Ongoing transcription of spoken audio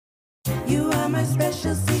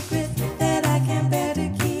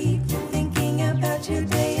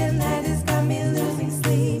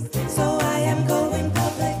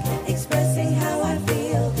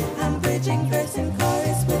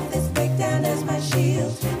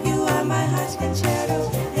Alex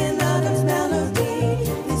Concerto and Autumn's melody.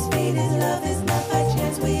 This fate is love, is not by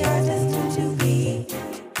chance. We are destined to be.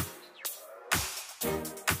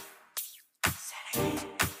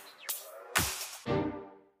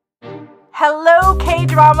 Hello,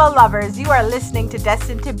 K-drama lovers. You are listening to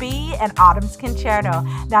Destined to Be and Autumn's Concerto.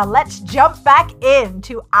 Now let's jump back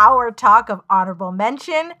into our talk of honorable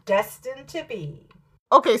mention, Destined to Be.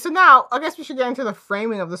 Okay, so now I guess we should get into the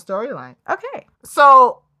framing of the storyline. Okay.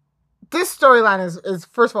 So this storyline is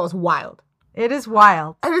first of all, it's wild. It is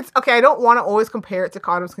wild. And it's, okay, I don't want to always compare it to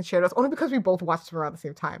Autumn's Concerto, only because we both watched them around the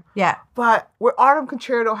same time. Yeah. But with Autumn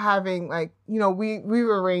Concerto having, like, you know, we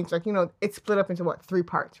arranged, like, you know, it's split up into, 3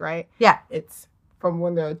 parts, right? Yeah. It's from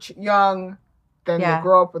when they're young, then Yeah. they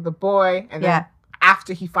grow up with the boy, and then Yeah.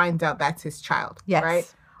 after he finds out that's his child, Yes.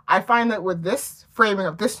 right? I find that with this framing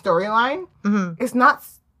of this storyline, Mm-hmm.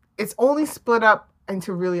 it's only split up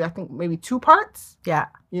into really, I think, maybe 2 parts, Yeah.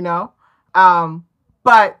 you know?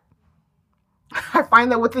 But I find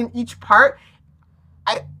that within each part,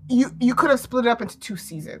 you could have split it up into 2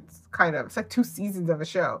 seasons, kind of. It's like 2 seasons of a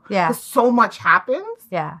show. Yeah. Because so much happens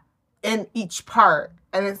Yeah. in each part.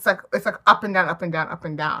 And it's like up and down, up and down, up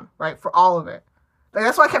and down, right? For all of it. Like,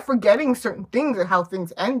 that's why I kept forgetting certain things and how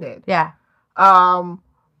things ended. Yeah.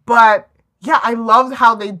 But yeah, I loved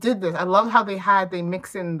how they did this. I loved how they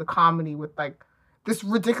mix in the comedy with, like, this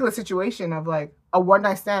ridiculous situation of, like, a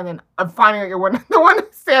one-night stand, and I'm finding out the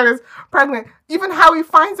one-night stand is pregnant. Even how he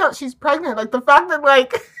finds out she's pregnant. Like, the fact that,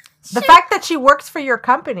 like... The fact that she works for your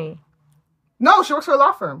company. No, she works for a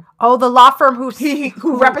law firm. Oh, the law firm who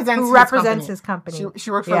represents his company.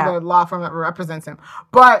 She works for the law firm that represents him.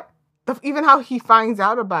 But even how he finds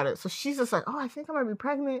out about it. So she's just like, oh, I think I might be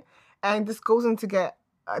pregnant. And just goes in to get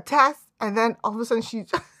a test. And then all of a sudden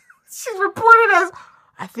she's reported as...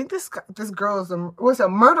 I think this girl was a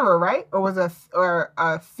murderer, right? Or was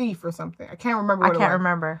a thief or something. I can't remember what it was. I can't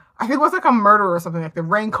remember. I think it was like a murderer or something, like the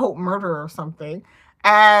raincoat murderer or something.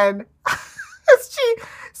 And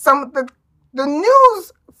the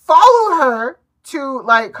news followed her to,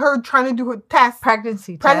 like, her trying to do her test.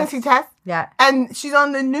 Pregnancy test. Yeah. And she's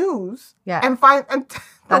on the news. Yeah. And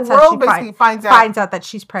the world basically finds out that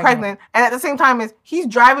she's pregnant. And at the same time he's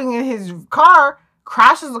driving in his car,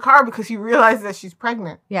 crashes the car because he realizes that she's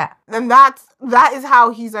pregnant. Yeah. And that is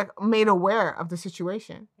how he's, like, made aware of the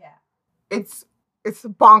situation. Yeah. It's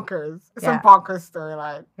bonkers. It's a bonkers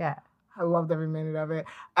storyline. Yeah. I loved every minute of it.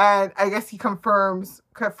 And I guess he confirms,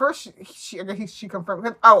 cause first she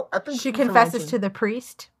confirmed, I think she confesses to the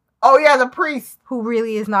priest. Oh yeah, the priest. Who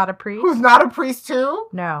really is not a priest. Who's not a priest too?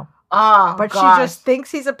 No. But she just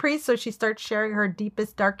thinks he's a priest, so she starts sharing her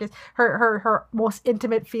deepest, darkest, her most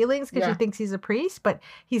intimate feelings because she thinks he's a priest, but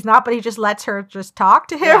he's not. But he just lets her just talk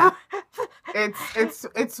to him. Yeah.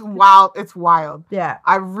 It's wild. It's wild. Yeah.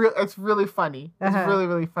 It's really funny. It's really,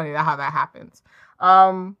 really funny how that happens.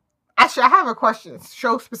 Actually, I have a question.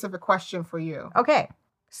 Show specific question for you. Okay.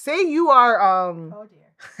 Say you are oh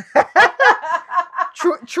dear.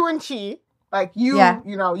 Chuan-Chi, like you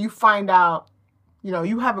know, you find out. You know,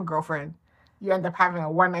 you have a girlfriend. You end up having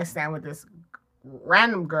a one-night stand with this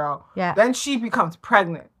random girl. Yeah. Then she becomes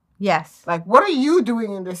pregnant. Yes. Like, what are you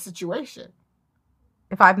doing in this situation?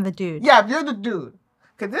 If I'm the dude. Yeah, if you're the dude.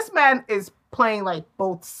 Because this man is playing, like,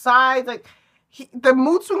 both sides. Like, the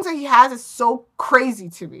mood swings that he has is so crazy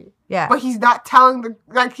to me. Yeah. But he's not telling the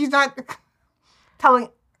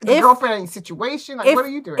girlfriend any situation. Like, what are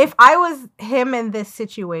you doing? If I was him in this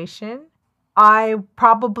situation, I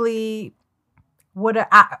probably would have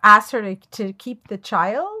asked her to keep the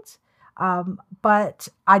child, but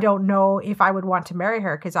I don't know if I would want to marry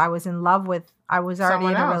her because I was already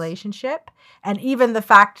in a relationship. And even the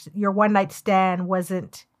fact your one night stand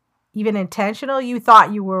wasn't even intentional, you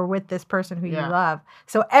thought you were with this person who you love.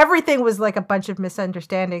 So everything was like a bunch of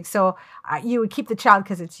misunderstandings. So you would keep the child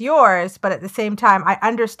because it's yours, but at the same time, I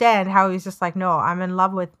understand how he's just like, no, I'm in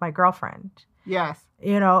love with my girlfriend. Yes.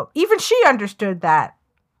 You know, even she understood that.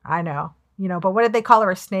 I know. You know, but what did they call her?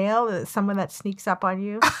 A snail? Someone that sneaks up on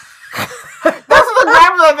you? That's what the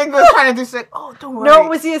grandmother, I think, was trying to do. She's like, oh, don't worry. No, it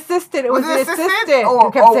was the assistant. It was the assistant.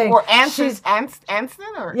 Or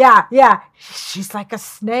Anston? Or? Yeah. She's like a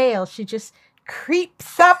snail. She just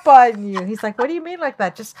creeps up on you. He's like, what do you mean like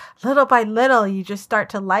that? Just little by little, you just start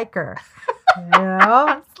to like her. You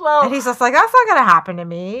know? Slow. And he's just like, that's not going to happen to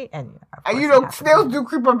me. And you know, snails do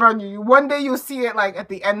creep up on you. One day you'll see it, like, at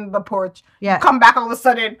the end of the porch. Yeah. You come back all of a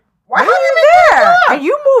sudden. Why are you there? And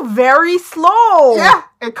you move very slow. Yeah.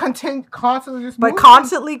 It constantly just But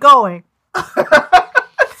constantly going.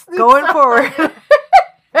 Going forward.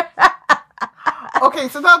 Okay,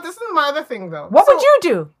 so now this is my other thing, though. What would you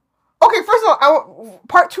do? Okay, first of all,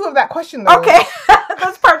 part 2 of that question though. Okay,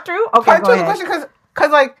 that's part 2. Okay, Part 2 go of the ahead. question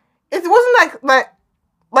because like it wasn't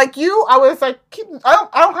like you. I was like,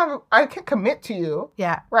 I can't commit to you,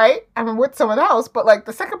 Yeah, right? I'm with someone else, but like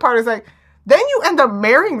the second part is like, then you end up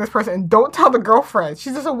marrying this person and don't tell the girlfriend.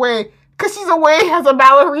 She's just away because she's away as a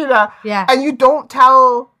ballerina, yeah. and you don't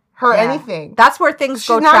tell her Yeah. anything. That's where things She's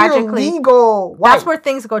go not tragically. your legal wife. That's where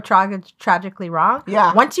things go tragically wrong.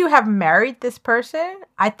 Yeah. Once you have married this person,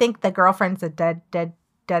 I think the girlfriend's a dead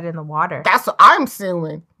in the water. That's what I'm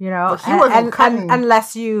assuming. You know, But he wasn't cutting.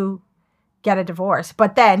 unless you get a divorce.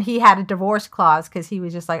 But then he had a divorce clause because he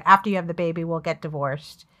was just like, after you have the baby, we'll get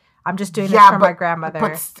divorced. I'm just doing this for my grandmother.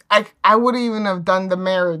 But I wouldn't even have done the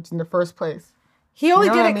marriage in the first place. He only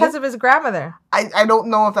You know did what it I because mean? of his grandmother. I don't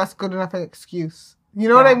know if that's good enough an excuse. You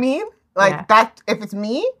know what I Yeah. mean? Like Yeah. that. If it's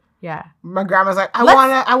me, Yeah. my grandma's like, I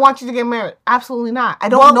Let's- want you to get married. Absolutely not. I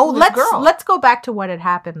don't know this girl. Let's go back to what had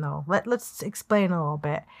happened though. Let's explain a little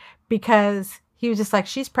bit because he was just like,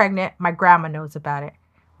 she's pregnant. My grandma knows about it.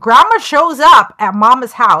 Grandma shows up at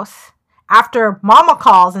Mama's house after Mama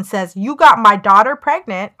calls and says, "You got my daughter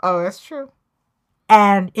pregnant, Oh, that's true.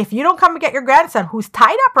 and if you don't come and get your grandson, who's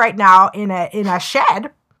tied up right now in a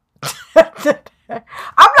shed."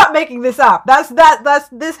 I'm not making this up. That's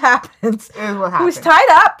this happens. Is what Who's happened.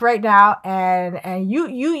 tied up right now, and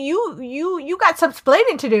you got some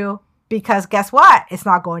explaining to do because guess what? It's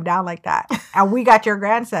not going down like that. And we got your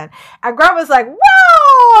grandson. And Grandma's like,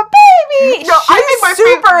 "Whoa, a baby!" No, I think my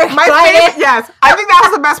super my excited. favorite, yes, I think that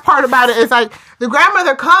was the best part about it. Is like the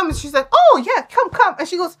grandmother comes, she's like, "Oh yeah, come," and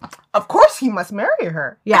she goes, "Of course he must marry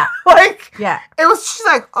her." Yeah, Like yeah, it was. She's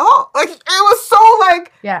like, "Oh," like it was so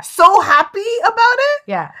like yeah, so happy about it.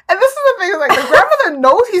 yeah. And this is the thing: is like the grandmother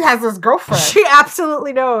knows he has this girlfriend, She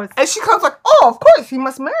absolutely knows. and she comes like, "Oh, of course he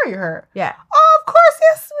must marry her." Yeah, Oh, of course,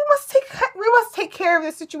 yes. We must take care of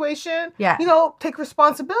this situation. Yeah. You know, take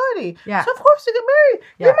responsibility. Yeah. So of course you get married.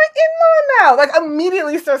 Yeah. You're my in-law now. Like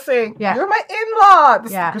immediately starts saying, Yeah. "You're my in-law."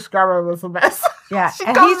 Yeah. This grandma was the best. yeah. She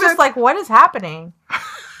And comes he's just in- like, "What is happening?"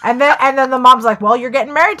 And then the mom's like, "Well, you're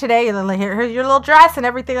getting married today. Here's your little dress and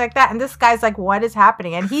everything like that." And this guy's like, "What is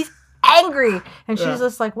happening?" And he's angry. And she's Yeah.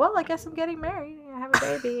 just like, "Well, I guess I'm getting married. I have a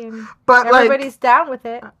baby, and But like, everybody's down with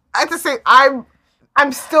it." I have to say,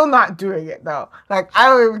 I'm still not doing it though. Like I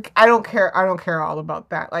don't care. I don't care all about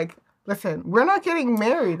that. Like, listen, we're not getting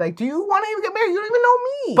married. Like, do you want to even get married? You don't even know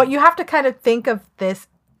me. But you have to kind of think of this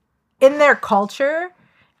in their culture.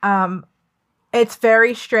 It's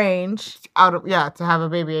very strange to have a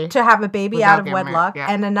baby. to have a baby Without out of getting married, wedlock. yeah.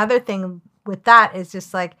 And another thing with that is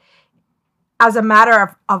just like, as a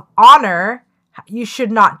matter of honor, you should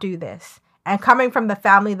not do this. And coming from the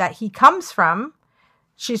family that he comes from,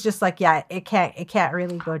 she's just like, yeah, it can't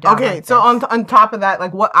really go down. Okay, like so this. on top of that,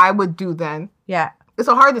 like what I would do then, yeah, it's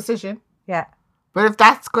a hard decision. yeah, But if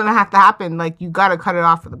that's gonna have to happen, like you gotta cut it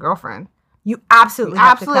off with the girlfriend. you absolutely You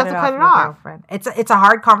have absolutely to cut have to cut it it off with off. your girlfriend. It's a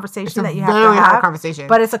hard conversation It's a that you have very to hard have, conversation.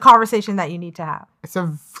 but it's a conversation that you need to have.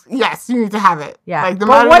 Yes, you need to have it. Yeah, Like the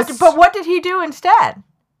but amount of what did he do instead?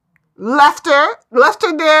 left her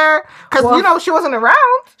there because Well- she wasn't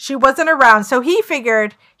around. She wasn't around, so he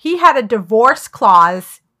figured he had a divorce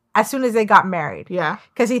clause as soon as they got married. Yeah,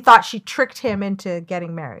 Because he thought she tricked him into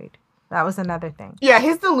getting married. That was another thing. yeah,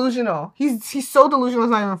 he's delusional. He's so delusional.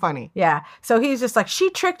 It's not even funny. Yeah. So he's just like, she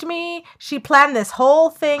tricked me. She planned this whole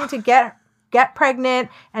thing to get pregnant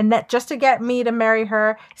and that just to get me to marry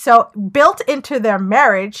her. So built into their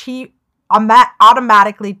marriage, he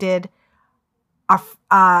automatically did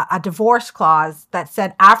a divorce clause that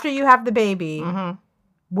said after you have the baby, Mm-hmm.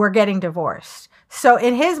 we're getting divorced. So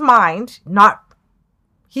in his mind,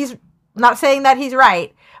 he's not saying that he's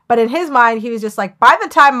right, but in his mind, he was just like, by the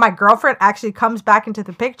time my girlfriend actually comes back into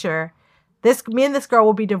the picture, me and this girl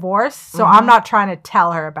will be divorced. So I'm not trying to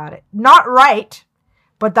tell her about it. Not right,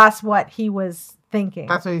 but that's what he was thinking.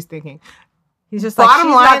 That's what he's thinking. He's just like, Bottom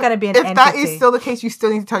she's line, not going to be an if entity. that is still the case, you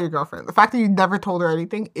still need to tell your girlfriend. The fact that you never told her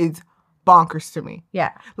anything is bonkers to me.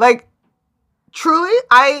 Yeah. Like, truly,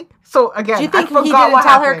 again, Do you think I forgot he didn't what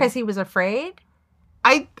tell her happened. because he was afraid?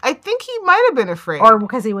 I think he might have been afraid. Or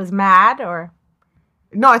because he was mad? Or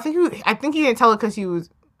no, I think he didn't tell her because he was.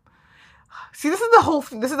 See, this is the whole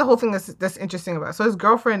thing that's interesting about it. So his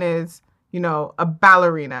girlfriend is, a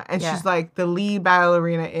ballerina, and Yeah. she's like the lead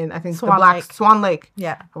ballerina in I think Swan the Lake. Swan Lake.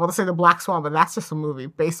 Yeah. I want to say the Black Swan, but that's just a movie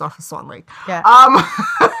based off of Swan Lake. Yeah.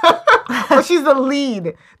 but she's the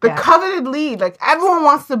lead, the Yeah. coveted lead. Like everyone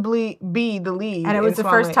wants to be the lead. And it in was the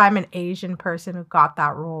Swan first Lake. time an Asian person who got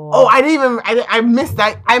that role. Oh, I missed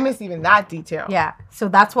that. I missed even that detail. Yeah, so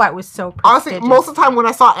that's why it was so Honestly, prestigious. most of the time when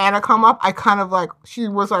I saw Anna come up, I kind of like, she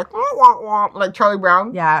was like, wah, wah, wah, like Charlie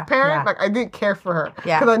Brown Yeah, parent. yeah. Like, I didn't care for her.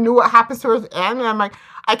 Yeah. Because I knew what happens to her at the end. And I'm like,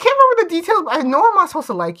 I can't remember the details, but I know I'm not supposed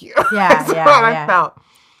to like you. Yeah, That's yeah, what yeah. I felt.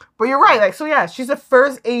 But you're right. Like, so yeah, she's the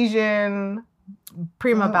first Asian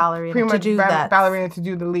prima ballerina to do that ballerina to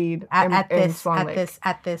do the lead at in this Swan Lake.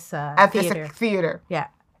 at this This theater. Yeah,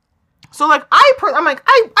 So like I'm like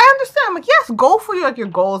I understand. I'm like, yes, go for like your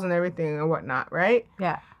goals and everything and whatnot, right?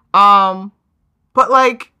 yeah, But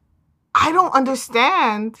like I don't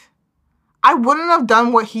understand. I wouldn't have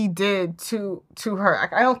done what he did to her.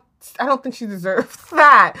 Like I don't think she deserves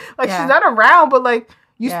that. Like Yeah. she's not around, but like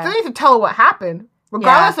you Yeah. still need to tell her what happened.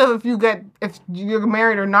 Regardless of if you're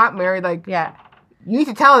married or not married, like yeah, you need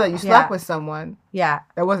to tell her that you slept Yeah. with someone yeah,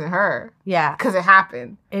 that wasn't her. yeah. Because it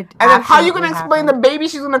happened. It And then how are you going to absolutely explain happened. the baby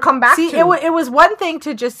she's going to come back See, to? it was one thing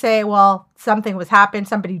to just say, well, something was happened.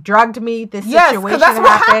 Somebody drugged me. This yes, situation because that's what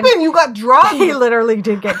happened. You got drugged. He literally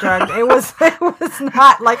did get drugged. It was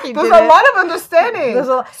not like he There's did a it. lot of understanding.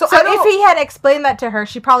 So I don't, if he had explained that to her,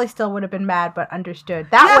 she probably still would have been mad, but understood.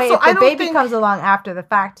 That Yeah, way, so if I the don't baby think- comes along after the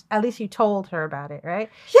fact, at least you told her about it, right?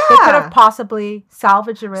 yeah. They could have possibly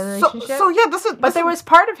salvaged the relationship. So yeah, this is. But there was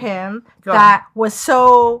part of him Go that was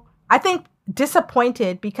so, I think,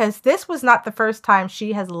 disappointed because this was not the first time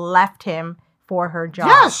she has left him for her job.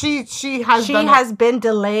 Yeah, she has. She done has been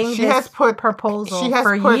delaying She this has put- proposal she has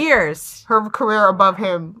for put- years, her career above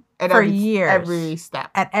him at For every, years. every step.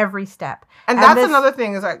 at every step. And And that's this- another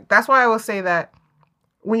thing is like that's why I will say that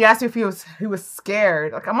when you asked me if he was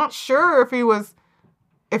scared, like I'm not sure if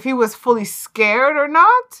he was fully scared or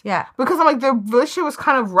not. Yeah. Because I'm like the relationship was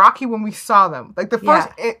kind of rocky when we saw them. Like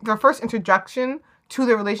the first introduction to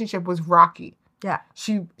the relationship was rocky. Yeah.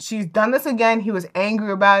 She's done this again. He was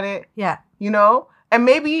angry about it, Yeah. you know? And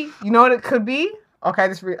maybe, you know what it could be? Okay,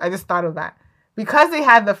 I just thought of that. Because they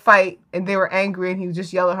had the fight and they were angry and he was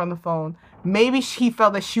just yelling at her on the phone, maybe he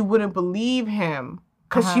felt that she wouldn't believe him.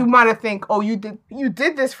 Because Uh-huh. she might have think, oh, you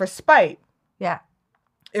did this for spite. Yeah.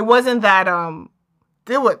 It wasn't that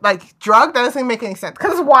like drug. That doesn't make any sense.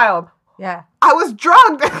 Because it's wild. Yeah. I was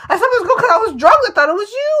drugged. I said it was good because I was drugged. I thought it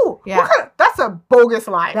was you. Yeah. That's a bogus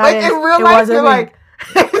lie. That Like is- in real it life, wasn't you're me.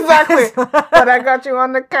 like, exactly. But I got you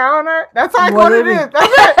on the counter. That's like what it Wasn't me. is.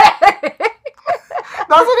 That's it.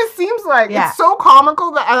 That's what it seems like. Yeah. It's so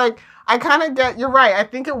comical that I kind of get. You're right. I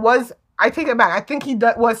think it was. I take it back. I think he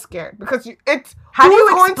was scared because it's. How do who's you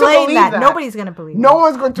going to explain believe that? Nobody's going to believe No it.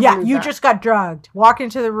 one's going to. Yeah, believe you that. just got drugged. Walk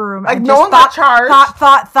into the room. Like and no just one got charged.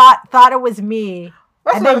 Thought it was me.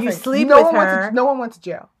 That's and then another you thing. sleep no with one her. Went to, no one went to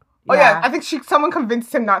jail. Oh Yeah. yeah, I think someone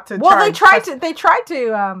convinced him not to. Well, they charge. tried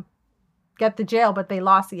to get the jail, but they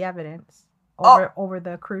lost the evidence over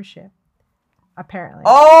the cruise ship. Apparently.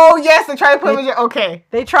 Oh yes, they tried to put him in jail. Okay,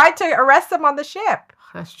 They tried to arrest him on the ship.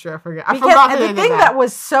 that's true. I forget. I Because forgot that and they the did thing that. that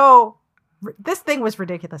was so this thing was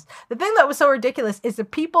ridiculous. The thing that was so ridiculous is the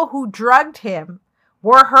people who drugged him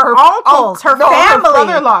were her uncles, her family, her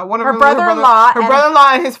brother-in-law, her brother-in-law, her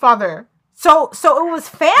brother-in-law, and his father. So it was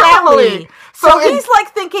family. So So he's like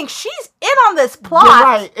thinking she's in on this plot You're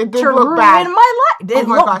right. It did to look ruin bad. my life. It Oh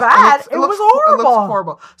my looked gosh, bad. It looks was horrible. It looks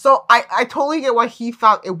horrible. So I totally get why he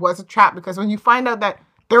thought it was a trap because when you find out that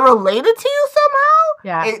they're related to you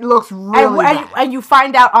somehow, Yeah. it looks really bad. And you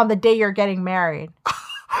find out on the day you're getting married.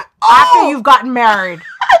 Oh! After you've gotten married.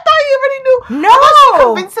 I thought you already knew. No. I thought she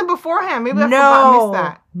convinced him beforehand. Maybe I forgot I missed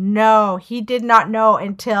that. No, he did not know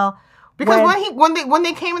until Because when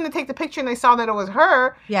they came in to take the picture and they saw that it was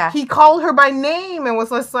her, Yeah. he called her by name and was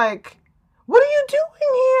just like, "What are you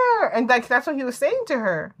doing here?" And like that's what he was saying to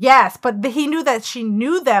her. Yes, but he knew that she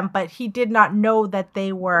knew them, but he did not know that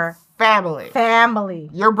they were Family. family.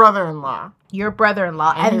 Your brother-in-law. Your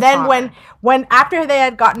brother-in-law. And And his then father. when after they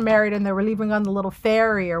had gotten married and they were leaving on the little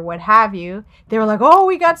ferry or what have you, they were like, "Oh,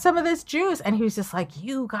 we got some of this juice." And he was just like,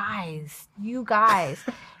 "You guys."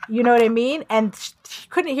 You know what I mean? And she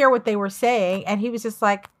couldn't hear what they were saying, and he was just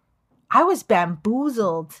like, I was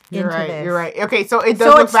bamboozled You're into right. this. You're right. Okay, so it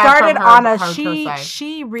does So look it bad started from her, on a her side.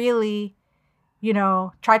 she really,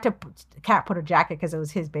 tried to can't put a jacket because it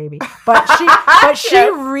was his baby, but she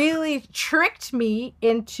Yes. really tricked me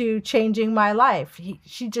into changing my life.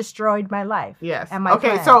 She destroyed my life. Yes. And my okay,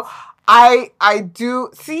 plans. so I do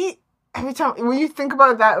see every time when you think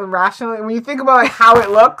about that rationally, when you think about like how it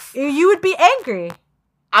looks, You would be angry.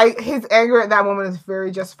 his anger at that moment is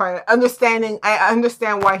very justified. I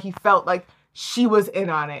understand why he felt like she was in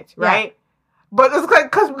on it, Yeah. right? But it's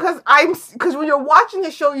like because when you're watching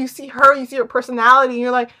the show, you see her personality, and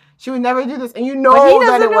you're like, she would never do this, and you know But he that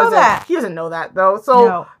doesn't it know wasn't. that. He doesn't know that though. So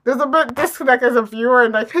No. there's a bit disconnect as a viewer,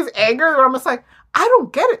 and like his anger, where I'm just like, I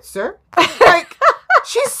don't get it, sir. Like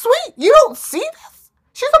she's sweet. You don't see this.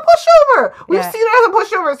 She's a pushover. We've Yeah. seen her as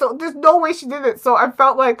a pushover, so there's no way she did it. So I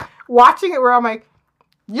felt like watching it where I'm like,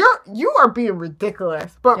 you are being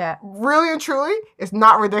ridiculous. But Yeah. really and truly, it's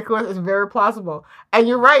not ridiculous. It's very plausible. And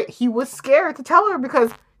you're right. He was scared to tell her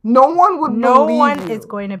because no one would No believe one you. is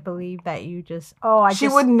going to believe that you just, I She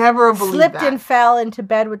just would never believe slipped that. and fell into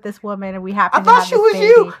bed with this woman and we happened thought to have she this was baby.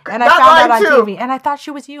 you. And I That found out line on too. TV. And I thought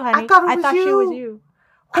she was you, honey. I thought she you. was you.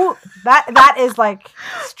 Who that is like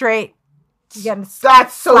straight getting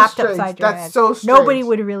That's so slapped strange. upside your That's head. so strange. Nobody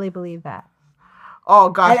would really believe that. Oh,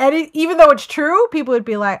 gosh. Even though it's true, people would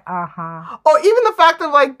be like, uh-huh. Or even the fact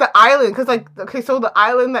of, like, the island. Because, like, okay, so the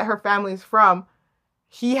island that her family's from,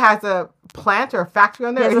 he has a plant or a factory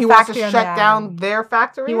on there. He has And a he wants to factory on shut the down island. their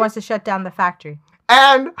factory. He wants to shut down the factory.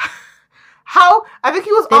 And I think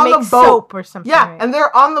he was They on make the boat. soap or something. Yeah, right? and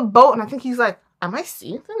they're on the boat. And I think he's like, am I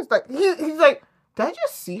seeing things? Like, he's like, did I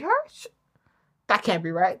just see her? That can't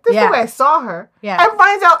be right. This is Yeah. the way I saw her. Yeah. And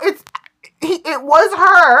finds out it was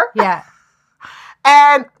her. Yeah.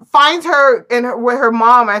 And finds her with her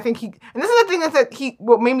mom. I think and this is the thing that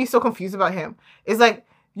what made me so confused about him is like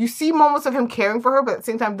you see moments of him caring for her, but at the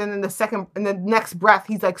same time, then in the next breath,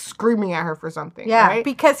 he's like screaming at her for something. Yeah, right?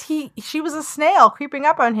 because she was a snail creeping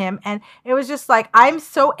up on him, and it was just like, I'm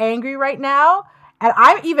so angry right now, and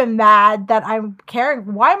I'm even mad that I'm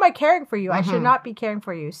caring. Why am I caring for you? I should not be caring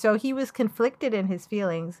for you. So he was conflicted in his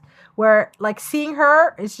feelings, where like seeing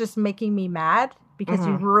her is just making me mad because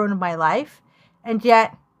you ruined my life, and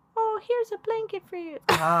yet, here's a blanket for you.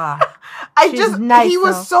 She's nice, he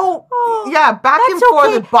was so back That's and forth.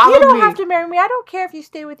 okay. It bothered You don't me. have to marry me. I don't care if you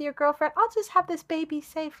stay with your girlfriend. I'll just have this baby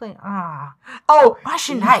safely. Oh,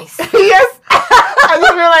 she nice. Yes, I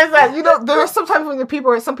just realized that. You know, there are sometimes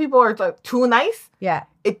when some people are like too nice. Yeah.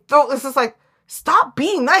 It's just like, stop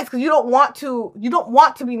being nice because you don't want to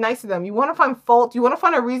be nice to them. You want to find fault. You want to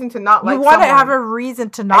find a reason to not like You want to someone. have a reason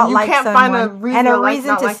to not you like can't someone find a reason and a to like- reason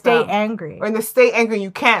not to like stay them. angry. Or in the stay angry, you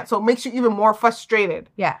can't. So it makes you even more frustrated.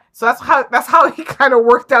 Yeah. So that's how he kind of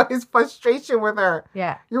worked out his frustration with her.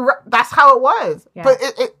 Yeah. You're right. That's how it was. Yeah. But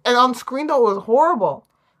and on screen though it was horrible.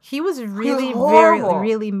 He was really, very, horrible.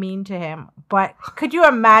 really mean to him. But could you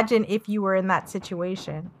imagine if you were in that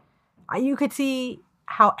situation? You could see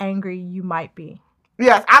how angry you might be.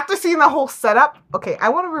 Yes, after seeing the whole setup, okay, I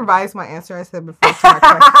want to revise my answer I said before to my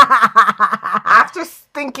question. After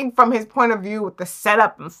thinking from his point of view with the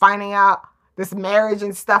setup and finding out this marriage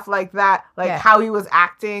and stuff like that, how he was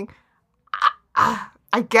acting,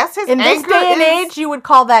 I guess his in this anger day and is- age, you would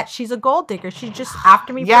call that she's a gold digger. She's just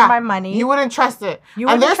after me for my money. You wouldn't trust it. You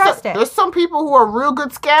wouldn't trust it. There's some people who are real good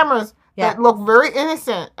scammers that look very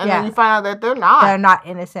innocent, and then you find out that they're not. They're not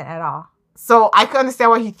innocent at all. So I can understand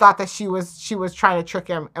why he thought that she was trying to trick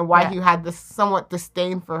him and why he had this somewhat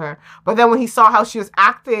disdain for her. But then when he saw how she was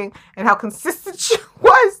acting and how consistent she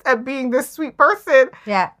was at being this sweet person,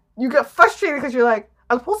 you get frustrated because you're like,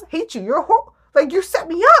 I'm supposed to hate you. You're like, you set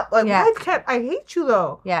me up. Like, why can't I hate you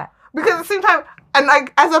though? Yeah. Because at the same time, and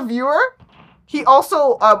like as a viewer, he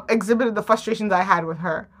also exhibited the frustrations I had with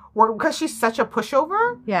her. Where because she's such a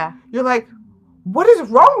pushover. Yeah. You're like, what is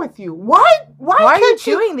wrong with you? Why are you can't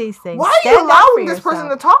doing these things? Why are you allowing this person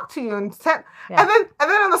to talk to you? And then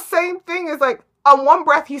on the same thing is like, on one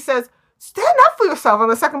breath he says, stand up for yourself. On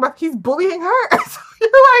the second breath, he's bullying her. So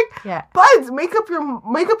you're like, buds, make up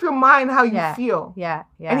your mind how you feel. Yeah.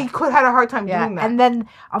 And he could have had a hard time doing that. And then,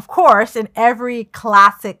 of course, in every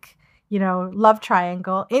classic, love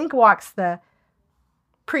triangle, in walks the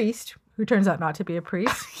priest, who turns out not to be a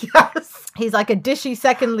priest. Yes. He's like a dishy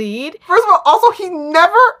second lead. First of all, also he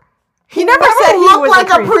never said he looked was like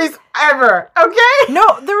a a priest ever. Okay?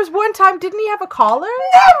 No, there was one time, didn't he have a collar?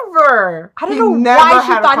 Never. I don't know why she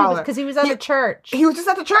thought he was, because he was at the church. He was just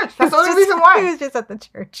at the church. That's the only reason why. He was just at the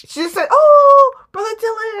church. She just said, oh, Brother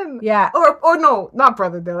Dylan. Yeah. Or no, not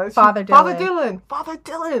Brother Dylan. Father Dylan. Father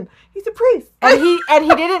Dylan. He's a priest. And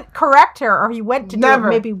he didn't correct her, or he went to do it Never.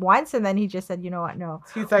 maybe once, and then he just said, you know what, no.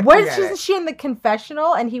 He's like, Wasn't she in the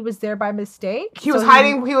confessional and he was there by mistake? He was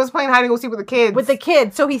hiding. He was playing hide and go seek with the kids. With the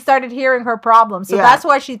kids, so he started hearing her problems. So that's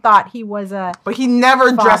why she thought he was a. But he never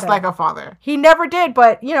father. dressed like a father. He never did,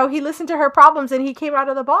 but he listened to her problems and he came out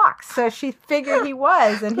of the box. So she figured he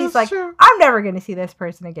was, and he's like, true. I'm never going to see this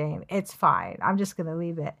person again. It's fine. I'm just going to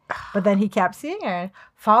leave it. But then he kept seeing her.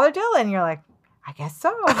 Father Dylan, you're like, I guess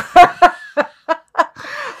so.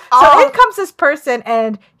 So in comes this person,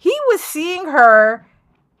 and he was seeing her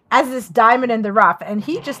as this diamond in the rough, and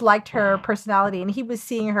he just liked her personality, and he was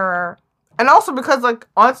seeing her, And also because, like,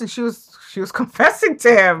 honestly, she was confessing to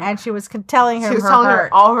him. and she was telling him She was her telling heart.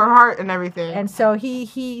 her all her heart and everything. And so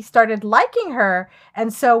he started liking her.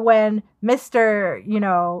 And so when Mr.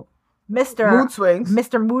 Mood swings.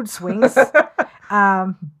 Mr. Mood Swings,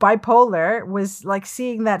 bipolar, was like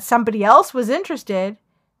seeing that somebody else was interested,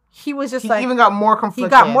 he was just He like, even got more conflicted. he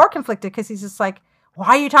got more conflicted because he's just like, why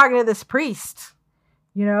are you talking to this priest?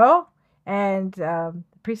 You know? And the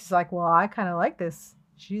priest is like, well, I kind of like this.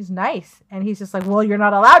 She's nice. And he's just like, well, you're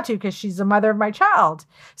not allowed to because she's the mother of my child.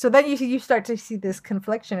 So then you start to see this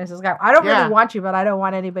confliction. It's just like, I don't Yeah. really want you, but I don't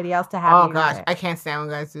want anybody else to have Oh you. gosh, either. I can't stand when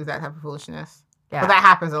guys do that type of foolishness. Yeah. But that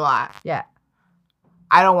happens a lot. Yeah.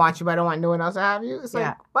 I don't want you, but I don't want no one else to have you. It's like,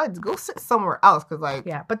 Yeah. bud, go sit somewhere else. Because, like,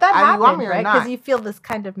 Yeah. But that either you want happens, me or right? not. Because you feel this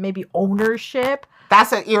kind of maybe ownership.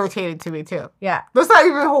 that's irritating to me, too. Yeah. That's not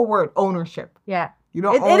even the whole word, ownership. Yeah. You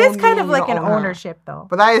don't It is own kind me, of you like don't an own her. ownership, though.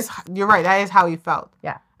 But you're right, that is how he felt.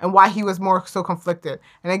 Yeah. And why he was more so conflicted.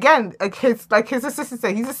 And again, like his assistant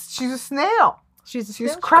said, she's a snail. She's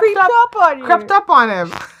crept up on you. Crept up on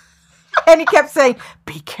him. And he kept saying,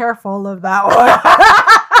 be careful of that one.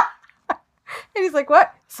 And he's like,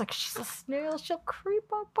 what? It's like, she's a snail. She'll creep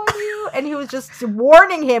up on you. And he was just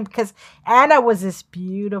warning him because Anna was this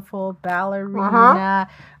beautiful ballerina,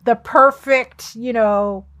 the perfect,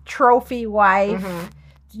 trophy wife,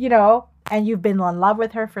 Mhm. and you've been in love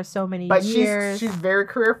with her for so many But years. she's very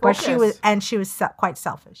career but focused. she was quite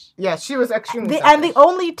selfish. Yeah, she was extremely And the selfish.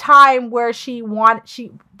 only time where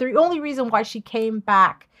the only reason why she came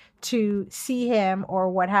back to see him or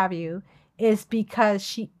what have you is because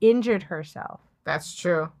she injured herself That's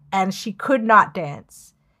true. and she could not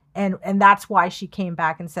dance. And that's why she came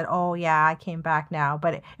back and said, oh yeah, I came back now.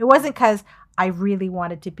 But it wasn't because I really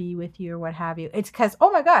wanted to be with you or what have you. It's because,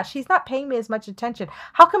 oh my gosh, he's not paying me as much attention.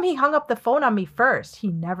 How come he hung up the phone on me first? He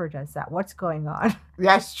never does that. What's going on?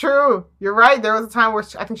 That's true. You're right. There was a time where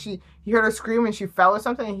I think he heard her scream and she fell or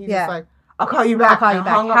something. And he's Yeah. just like, I'll call you back. I'll call you and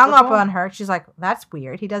back. Hung the up phone. on her. She's like, that's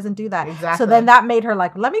weird. He doesn't do that. Exactly. So then that made her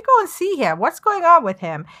like, let me go and see him. What's going on with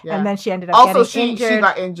him? Yeah. And then she ended up Also, getting she injured.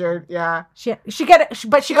 got injured. Yeah. She It was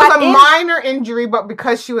got a in. minor injury, but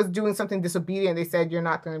because she was doing something disobedient, they said you're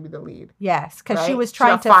not going to be the lead. Yes, because she Right? was She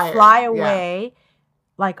trying got to fired. fly Yeah. away,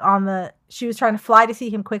 she was trying to fly to see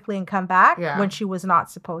him quickly and come back Yeah. when she was not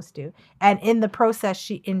supposed to. And in the process,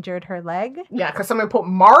 she injured her leg Yeah, because somebody put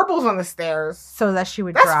marbles on the stairs. so that she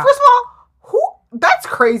would That's drop. first of all, that's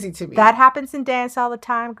crazy to me. That happens in dance all the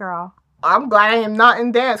time, girl. I'm glad I am not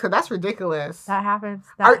in dance because that's ridiculous. That happens.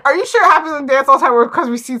 Are you sure it happens in dance all the time because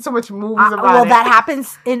we see so much movies about well, it? that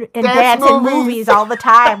happens in dance and movies all the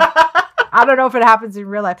time. I don't know if it happens in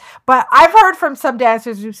real life, but I've heard from some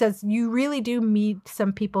dancers who says you really do meet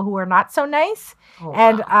some people who are not so nice. Oh,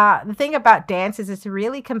 And wow. the thing about dance is it's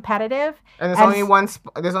really competitive. And there's and only one.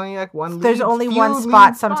 There's only like one. There's lead, only few one lead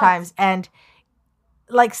spot spots. sometimes, and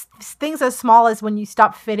like things as small as when you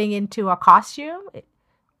stop fitting into a costume,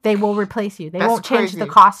 they will replace you. They That's won't change crazy. the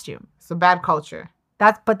costume. It's a bad culture.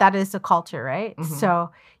 But that is the culture, right? Mhm.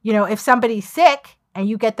 So, if somebody's sick and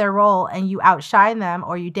you get their role and you outshine them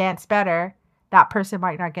or you dance better, that person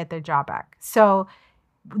might not get their job back. So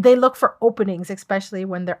they look for openings, especially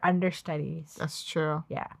when they're understudies. That's true.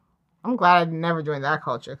 Yeah. I'm glad I never joined that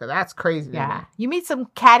culture because that's crazy. to Yeah. me. You meet some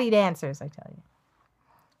catty dancers, I tell you.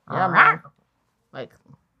 Yeah, man. Like,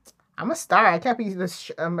 I'm a star. I can't be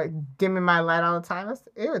like dimming my light all the time. That's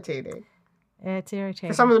irritating. It's irritating.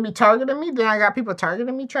 For someone to be targeting me, then I got people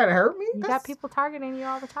targeting me, trying to hurt me. You got That's- people targeting you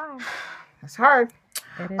all the time. That's hard.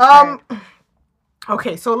 It is hard.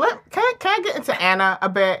 Okay, so can I get into Anna a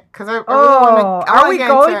bit? Because I really Oh, wanna are we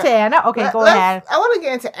going to Anna? Okay, go ahead. I want to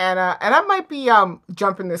get into Anna, and I might be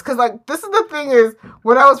jumping this because like this is the thing is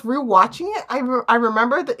when I was rewatching it, I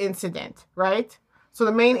remember the incident, right? So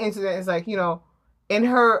the main incident is like in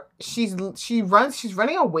her she's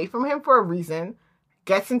running away from him for a reason,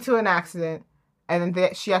 gets into an accident, and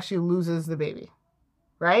then she actually loses the baby,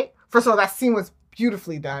 right? First of all, that scene was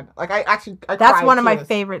beautifully done. Like I That's cried one of my tears.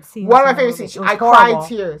 favorite scenes. One of my in the favorite movie. scenes. It was I horrible. cried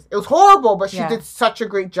tears. It was horrible, but she Yeah. did such a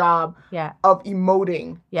great job Yeah, of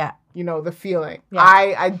emoting, yeah. the feeling. Yeah.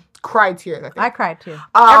 I cried tears, I think. I cried too.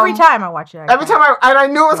 Every time I watch it. Every time I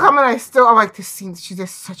knew it was coming, I'm like, this scene, she did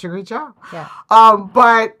such a great job. Yeah.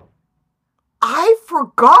 But I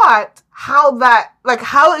forgot how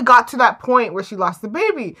it got to that point where she lost the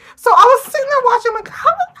baby. So I was sitting there watching, like, how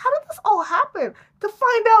did this all happen? To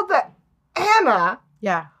find out that Anna,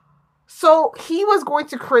 Yeah. so he was going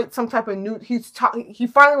to create some type of new. He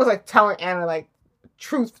finally was like telling Anna like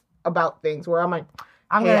truth about things. Where I'm like,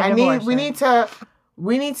 I'm hey, gonna divorce we her. need to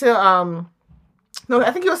No,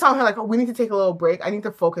 I think he was telling her like, oh, we need to take a little break. I need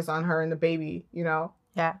to focus on her and the baby, you know?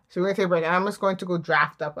 Yeah. So we're going to take a break. And I'm just going to go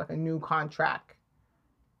draft up like a new contract.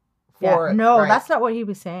 Yeah. No, right? that's not what he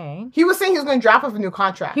was saying. He was saying he was going to draft up a new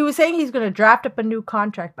contract. He was saying he's going to draft up a new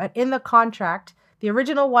contract, but in the contract, the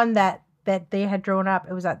original one that they had drawn up,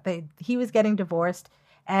 it was that he was getting divorced,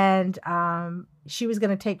 and she was going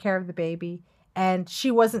to take care of the baby, and she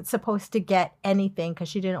wasn't supposed to get anything because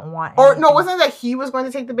she didn't want. Or anything. no, wasn't it that he was going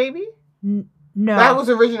to take the baby? No, that was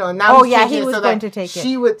original. And now he was going to take it.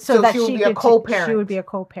 She would, so that she would be a co-parent. She would be a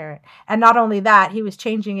co-parent, and not only that, he was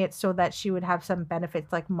changing it so that she would have some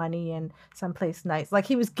benefits like money and someplace nice. Like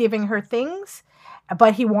he was giving her things,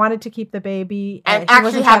 but he wanted to keep the baby and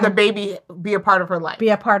actually have the baby be a part of her life. Be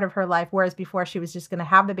a part of her life, whereas before she was just going to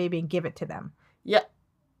have the baby and give it to them. Yeah.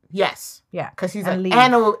 Yes. Yeah. Because he's like,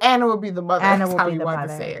 Anna will be the mother. That's how he wanted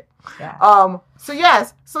to say it. Yeah. So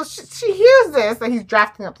yes. So she hears this, that he's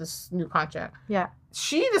drafting up this new contract. Yeah.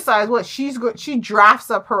 She decides what she's good. She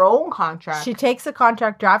drafts up her own contract. She takes the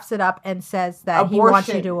contract, drafts it up, and says that he wants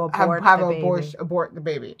you to abort the baby. Abort the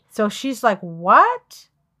baby. So she's like, what?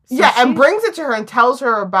 So and brings it to her and tells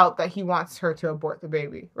her about that he wants her to abort the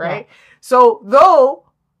baby, right? Yeah. So though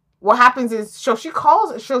what happens is she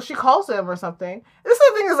calls him or something. This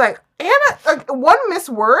other thing is like, Anna, like one missed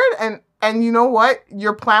word and you know what?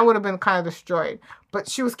 Your plan would have been kind of destroyed. But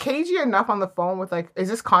she was cagey enough on the phone with like, is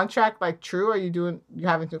this contract like true? Are you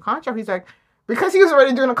having to do a contract? He's like, because he was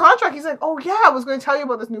already doing a contract, he's like, oh yeah, I was going to tell you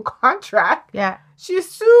about this new contract. Yeah. She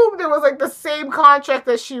assumed it was like the same contract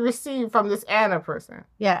that she received from this Anna person.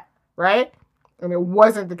 Yeah. Right? And it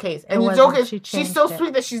wasn't the case. And the joke is, she's so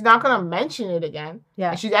sweet that she's not going to mention it again. Yeah.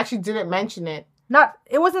 And she actually didn't mention it.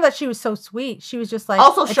 It wasn't that she was so sweet. She was just like,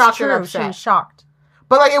 also shocked and upset. She was shocked.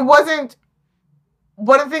 But like, it wasn't.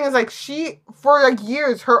 But the thing is, like, for like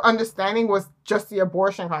years, her understanding was just the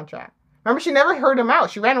abortion contract. Remember, she never heard him out.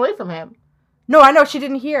 She ran away from him. No, I know. She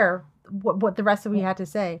didn't hear what the rest of it had to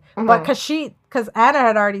say. Mm-hmm. But because Anna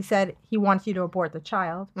had already said he wants you to abort the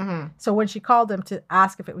child. Mm-hmm. So when she called him to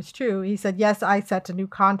ask if it was true, he said, yes, I set a new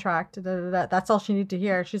contract. Da, da, da. That's all she needed to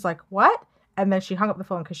hear. She's like, what? And then she hung up the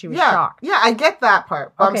phone because she was shocked. Yeah, I get that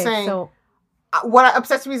part. But okay, I'm saying, what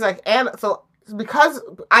upsets me is like, Anna, so because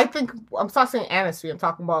I think, I'm not saying Anna's sweet, I'm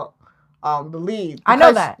talking about the lead. Because, I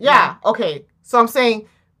know that. Yeah, okay. So I'm saying,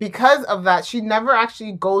 because of that, she never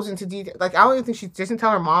actually goes into detail. Like, I don't even think she didn't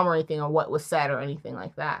tell her mom or anything on what was said or anything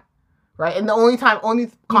like that. Right? And the only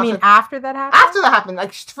You mean after that happened? After that happened.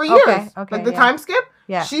 Like, for years. Okay, like, the time skip.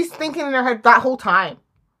 Yeah. She's thinking in her head that whole time.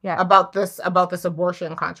 Yeah. About this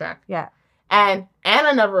abortion contract. Yeah. And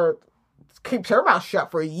Anna never keeps her mouth shut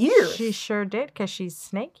for years. She sure did, because she's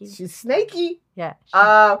snaky. She's snaky. Yeah.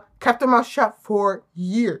 Kept her mouth shut for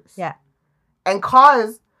years. Yeah. And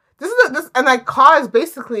caused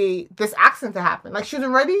basically this accident to happen. Like,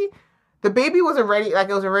 the baby was already, like,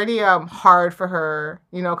 it was already hard for her,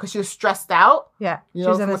 you know, because she was stressed out. Yeah. You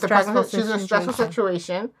know, with the pregnancy. She was in a stressful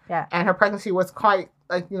situation. Yeah. And her pregnancy was quite,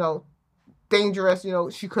 like, you know, dangerous. You know,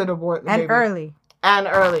 she could abort the baby. And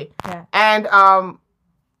early. Yeah. And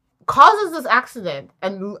causes this accident,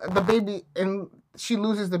 and the baby, and she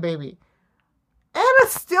loses the baby. And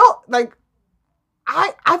it's still, like,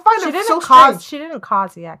 I find it so strange. She didn't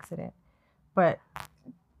cause the accident, but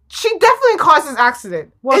she definitely caused this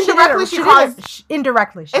accident. Well, indirectly, she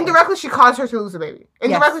caused her to lose the baby.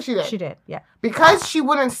 Indirectly, yes, she did. She did, yeah. Because she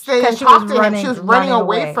wouldn't stay and talk to him. She was running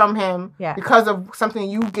away from him because of something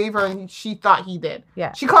you gave her and she thought he did.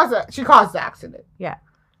 Yeah. She caused the accident. Yeah.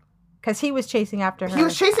 Because he was chasing after her. He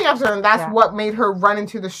was chasing after her, and that's what made her run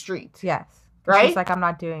into the street. Yes. Right? She's like, I'm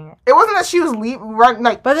not doing it. It wasn't that she was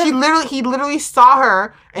he literally saw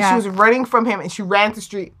her, and she was running from him, and she ran to the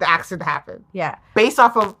street. The accident happened. Yeah. Based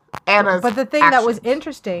off of Anna's But the thing actions. that was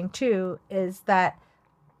interesting, too, is that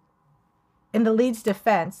in the lead's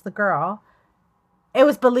defense, the girl, it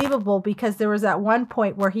was believable because there was at one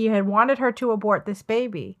point where he had wanted her to abort this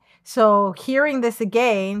baby. So hearing this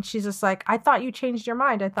again, she's just like, I thought you changed your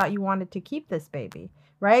mind. I thought you wanted to keep this baby.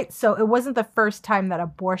 Right? So it wasn't the first time that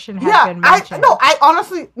abortion had been mentioned. I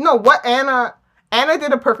honestly, what Anna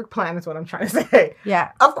did a perfect plan is what I'm trying to say.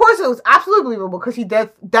 Yeah. Of course, it was absolutely believable because he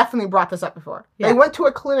definitely brought this up before. Yeah. They went to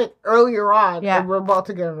a clinic earlier on and were about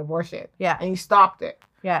to get an abortion. Yeah. And he stopped it.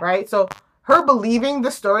 Yeah. Right? So her believing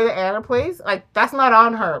the story that Anna plays, like, that's not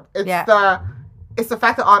on her. It's the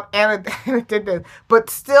fact that Anna did this.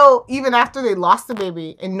 But still, even after they lost the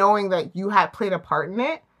baby and knowing that you had played a part in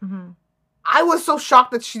it, mm-hmm. I was so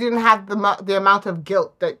shocked that she didn't have the amount of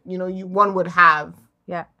guilt that, you know, one would have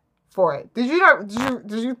for it. Did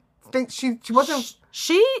you think she wasn't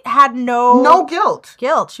She had no guilt.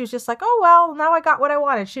 guilt. She was just like, oh, well, now I got what I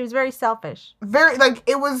wanted. She was very selfish. Very like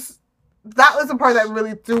it was. That was the part that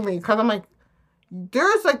really threw me because I'm like,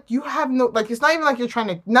 there's like you have no like it's not even like you're trying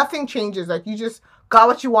to. Nothing changes. Like you just got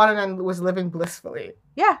what you wanted and was living blissfully.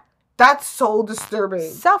 Yeah. That's so disturbing.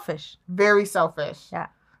 Selfish. Very selfish. Yeah.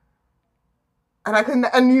 And I couldn't,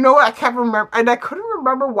 and you know what? I can't remember, and I couldn't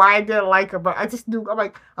remember why I didn't like her, but I just knew. I'm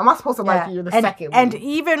like, I'm not supposed to like you. You're the second. And week.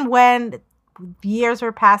 even when years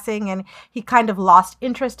were passing and he kind of lost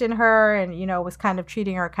interest in her and, you know, was kind of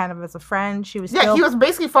treating her kind of as a friend, she was still he was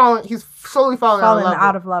basically he's slowly falling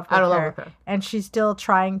out of love with her. her. And she's still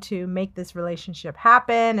trying to make this relationship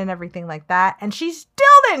happen and everything like that. And she still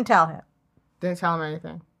didn't tell him. Didn't tell him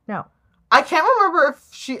anything. No. I can't remember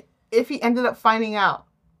if he ended up finding out.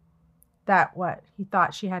 That what? He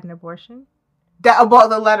thought she had an abortion? That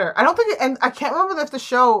about the letter. I don't think and I can't remember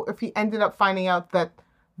if he ended up finding out that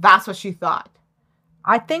that's what she thought.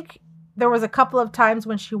 I think there was a couple of times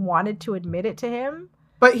when she wanted to admit it to him.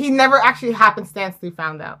 But he never actually happenstancely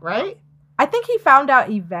found out, right? I think he found out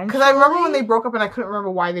eventually. Because I remember when they broke up and I couldn't remember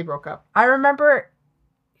why they broke up. I remember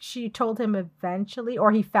she told him eventually,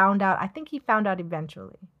 or he found out. I think he found out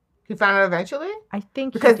eventually. He found out eventually? I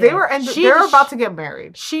think because they were about to get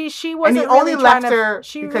married. She wasn't. And he only really left trying her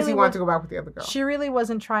to, because he wanted to go back with the other girl. She really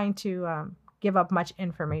wasn't trying to give up much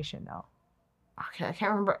information though. Okay, I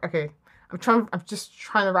can't remember. Okay, I'm just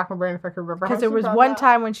trying to rack my brain if I can remember. Because there was one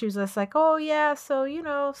time when she was just like, "Oh yeah, so you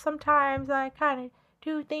know, sometimes I kind of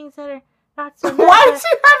do things that are not so." Why did she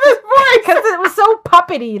have this voice? Because it was so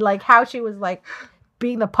puppety, like how she was like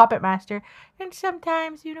being the puppet master. And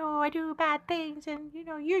sometimes, you know, I do bad things, and you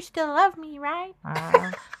know, you still love me, right?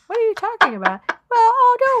 What are you talking about? Well,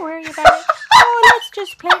 oh, don't worry about it. Oh, let's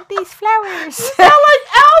just plant these flowers. You sound like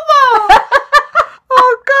Elmo.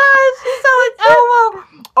 Oh gosh, you sound like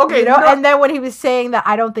Elmo. Okay, you know, and then when he was saying that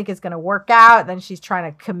I don't think it's gonna work out, then she's trying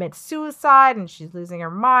to commit suicide and she's losing her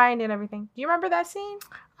mind and everything. Do you remember that scene?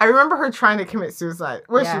 I remember her trying to commit suicide.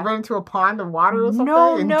 She ran into a pond of water or something?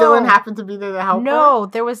 No. Dylan happened to be there to help her? No,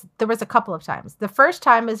 there was a couple of times. The first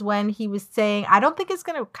time is when he was saying, I don't think it's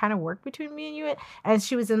gonna kind of work between me and you. And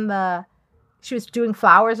she was doing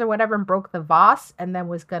flowers or whatever and broke the vase and then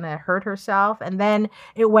was gonna hurt herself. And then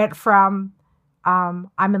it went from I'm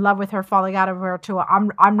in love with her, falling out of her, to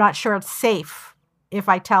I'm not sure it's safe if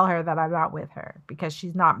I tell her that I'm not with her because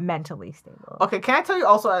she's not mentally stable. Okay, can I tell you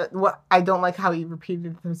also what I don't like how he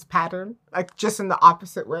repeated his pattern, like just in the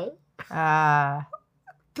opposite way?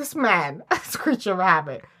 This man, this creature of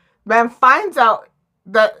habit, man finds out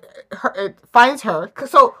that it finds her.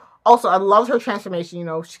 So also, I love her transformation. You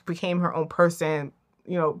know, she became her own person.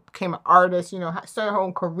 You know, became an artist. You know, started her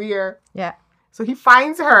own career. Yeah. So he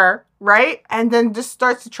finds her, right? And then just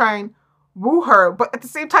starts to try and woo her. But at the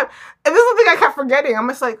same time, and this is the thing I kept forgetting. I'm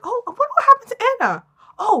just like, oh, what happened to Anna?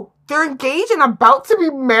 Oh, they're engaged and about to be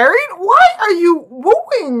married? Why are you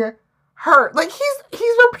wooing her? Like,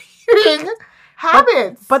 he's repeating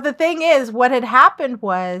habits. But the thing is, what had happened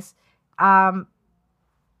was,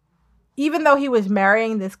 even though he was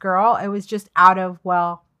marrying this girl, it was just out of,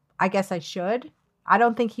 well, I guess I should. I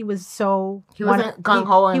don't think he was so... He wasn't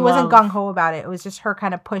gung-ho. He wasn't gung-ho about it. It was just her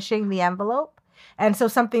kind of pushing the envelope. And so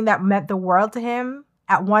something that meant the world to him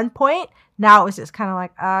at one point, now it was just kind of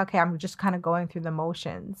like, okay, I'm just kind of going through the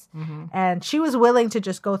motions. Mm-hmm. And she was willing to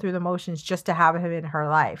just go through the motions just to have him in her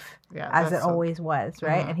life, as it always was,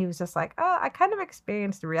 right? Mm-hmm. And he was just like, oh, I kind of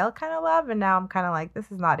experienced real kind of love, and now I'm kind of like,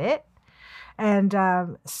 this is not it. And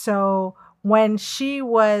so when she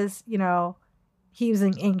was, you know, he was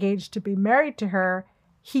engaged to be married to her,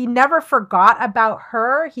 he never forgot about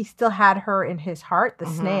her. He still had her in his heart, the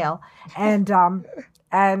snail.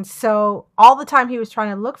 And so all the time he was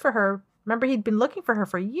trying to look for her. Remember, he'd been looking for her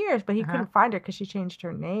for years, but he couldn't find her because she changed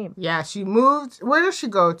her name. Yeah, she moved. Where did she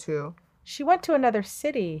go to? She went to another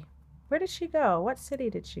city. Where did she go? What city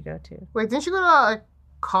did she go to? Wait, didn't she go to like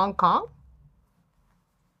Hong Kong?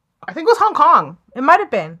 I think it was Hong Kong. It might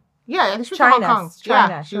have been. Yeah, I think she was China, to Hong Kong.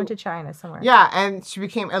 China. Yeah, she went to China somewhere. Yeah, and she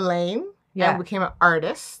became Elaine. Yeah, and became an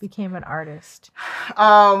artist.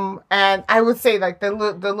 And I would say like the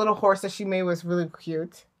little horse that she made was really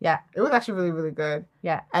cute. Yeah, it was actually really, really good.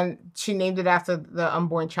 Yeah, and she named it after the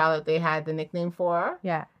unborn child that they had the nickname for.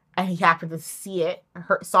 Yeah, and he happened to see it,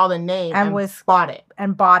 saw the name, and bought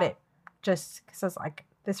it. Just because I was like,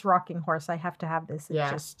 this rocking horse, I have to have this. It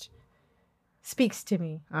just speaks to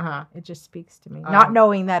me. It just speaks to me, not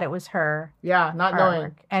knowing that it was her. Yeah, not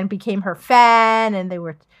knowing, and became her fan, and they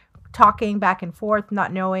were talking back and forth,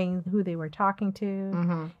 not knowing who they were talking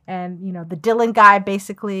to. And, you know, the Dylan guy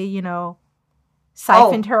basically, you know,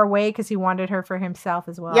 siphoned her away because he wanted her for himself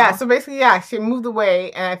as well. Yeah, so basically, she moved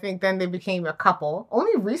away, and I think then they became a couple.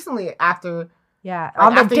 Only recently after... Yeah, Like,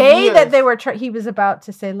 on the after day years. that they were, he was about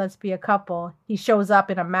to say, "Let's be a couple." He shows up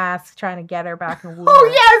in a mask, trying to get her back and woo her. Oh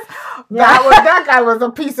yes, that guy was a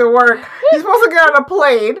piece of work. He's supposed to get on a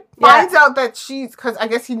plane, finds out that because I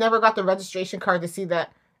guess he never got the registration card to see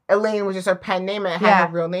that Elaine was just her pen name and it had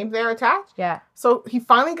her real name there attached. Yeah. So he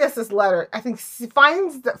finally gets this letter. I think he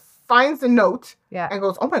finds the note. Yeah. And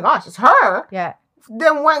goes, "Oh my gosh, it's her." Yeah.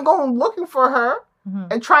 Then went going looking for her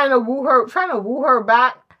and trying to woo her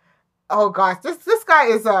back. Oh gosh, this guy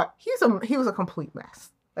he was a complete mess.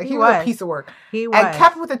 Like he was a piece of work. He was. And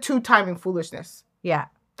kept with the two-timing foolishness. Yeah.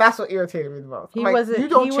 That's what irritated me the most. He like, was a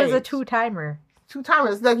change. two-timer.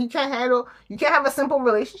 Two-timers. Like you can't have a simple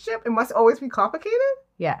relationship. It must always be complicated.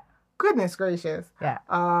 Yeah. Goodness gracious. Yeah.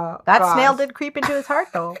 Gosh. Snail did creep into his heart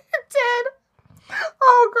though. It did.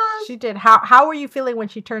 Oh gosh. She did. How were you feeling when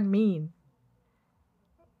she turned mean?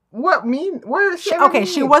 What mean? Where is she? Okay,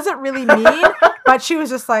 she wasn't really mean, but she was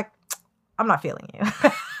just like, "I'm not feeling you."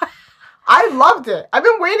 I loved it. I've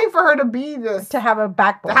been waiting for her to be this. To have a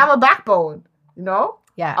backbone. You know?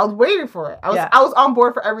 Yeah. I was waiting for it. I was on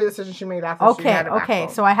board for every decision she made after she had a backbone.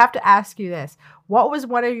 Okay. So I have to ask you this. What was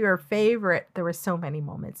one of your favorite, there were so many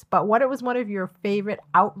moments, but what was one of your favorite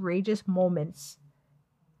outrageous moments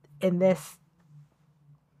in this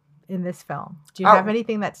film? Do you have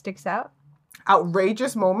anything that sticks out?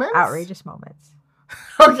 Outrageous moments? Outrageous moments.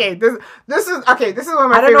 Okay, this is one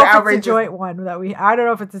of my favorite outrageous. I don't know if it's a joint one I don't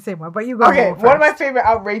know if it's the same one, but you go. Okay, one of my favorite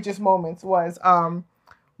outrageous moments was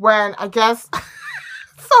when I guess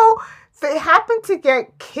so they happened to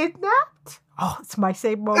get kidnapped. Oh, it's my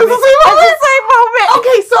same moment. It's the same moment. It's the same moment.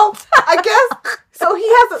 Okay, so I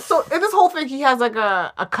guess so in this whole thing he has like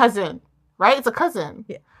a cousin, right? It's a cousin.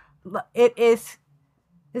 Yeah. It is.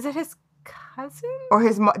 Is it his cousin? Or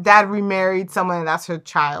his dad remarried someone and that's her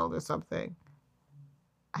child or something.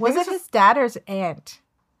 Was it his dad or his aunt?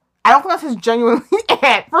 I don't think that's his genuinely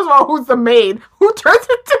aunt. First of all, who's the maid? Who turns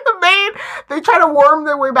into the maid? They try to worm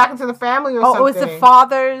their way back into the family or something. Oh, it was the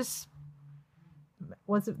father's...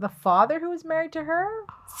 Was it the father who was married to her?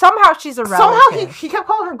 Somehow she's a relative. Somehow he kept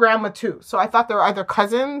calling her grandma too. So I thought they were either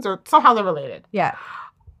cousins or somehow they're related. Yeah.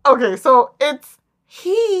 Okay, so it's...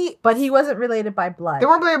 But he wasn't related by blood. They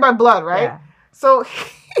weren't related by blood, right? Yeah. So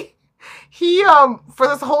he for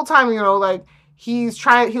this whole time, you know, like he was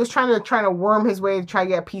trying to worm his way to try to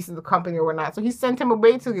get a piece of the company or whatnot. So he sent him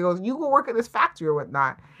away he goes, "You go work at this factory or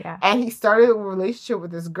whatnot." Yeah. And he started a relationship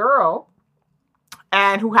with this girl,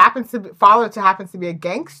 and who happens to be a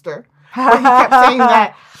gangster. But he kept saying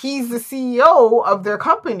that he's the CEO of their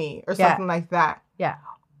company or something like that. Yeah.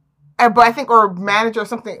 But I think, or manager or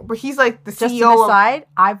something. But he's like the CEO. Just an aside,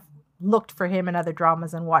 I've looked for him in other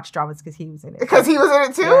dramas and watched dramas because he was in it. Because he was in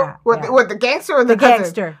it too? Yeah, What, the gangster or the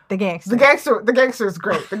gangster? The gangster. The gangster is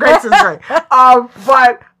great. The gangster is great.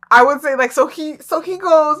 But I would say like, so he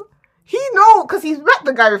goes, he knows, because he's met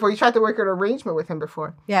the guy before. He tried to work an arrangement with him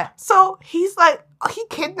before. Yeah. So he's like, he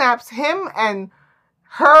kidnaps him and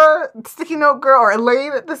her, sticky note girl, or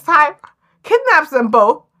Elaine at this time, kidnaps them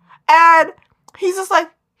both. And he's just like,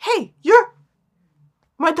 "Hey, you're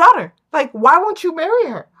my daughter. Like, why won't you marry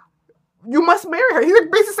her? You must marry her." He's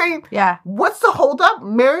like basically saying, "Yeah, what's the holdup?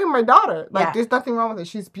 Marry my daughter. Like, there's there's nothing wrong with her.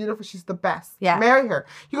 She's beautiful. She's the best. Yeah, marry her."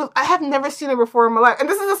 He goes, "I have never seen her before in my life." And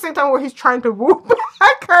this is the same time where he's trying to woo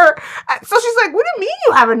back her. So she's like, "What do you mean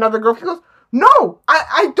you have another girl?" He goes, "No,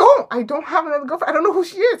 I don't have another girlfriend. I don't know who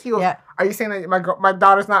she is." He goes, "Are you saying that my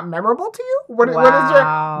daughter's not memorable to you? What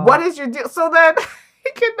is your deal?" So then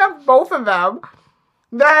he kidnaps both of them.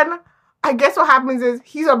 Then I guess what happens is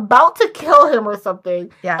he's about to kill him or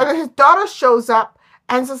something. Yeah. And then his daughter shows up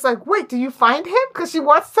and it's just like, "Wait, did you find him?" Because she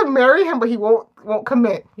wants to marry him, but he won't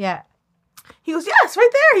commit. Yeah. He goes, "Yes, right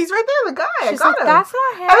there. He's right there, the guy. She's I got like, him." "That's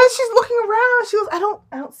not him." And then she's looking around. She goes, I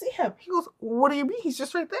don't see him." He goes, "What do you mean? He's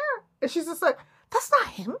just right there." And she's just like, "That's not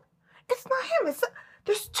him. It's not him.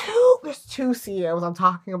 There's two CEOs I'm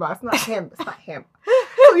talking about. It's not him. It's not him."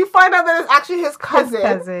 So you find out that it's actually his cousin.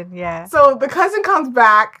 His cousin, yeah. So the cousin comes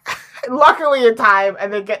back, luckily in time,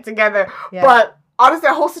 and they get together. Yeah. But honestly,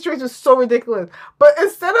 that whole situation was so ridiculous. But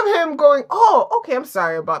instead of him going, "Oh, okay, I'm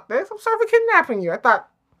sorry about this. I'm sorry for kidnapping you.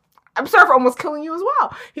 I'm sorry for almost killing you as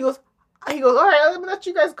well." He goes, "All right, let me let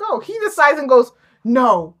you guys go." He decides and goes,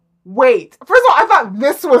 "No, wait." First of all, I thought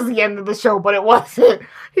this was the end of the show, but it wasn't.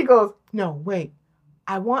 He goes, "No, wait.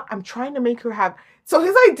 I'm trying to make her have..." So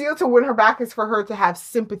his idea to win her back is for her to have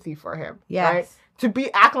sympathy for him. Yes. Right? To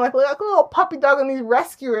be acting like a little puppy dog and he's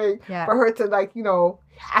rescuing. Yeah. For her to like,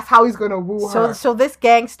 that's how he's gonna woo her. So this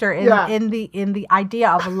gangster Yeah. in the idea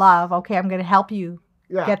of love, okay, I'm gonna help you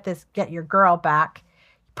Yeah. get your girl back.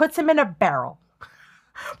 Puts him in a barrel.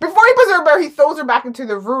 Before he puts her in bed, he throws her back into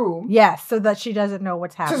the room. Yes, so that she doesn't know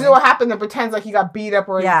what's To happening. see what happened and pretends like he got beat up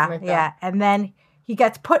or anything like that. Yeah. And then he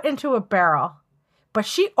gets put into a barrel. But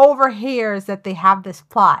she overhears that they have this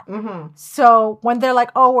plot. Mm-hmm. So when they're like,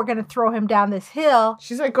 oh, we're going to throw him down this hill,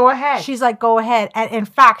 She's like, go ahead. she's like, go ahead. And in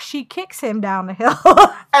fact, she kicks him down the hill.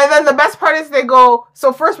 And then the best part is they go,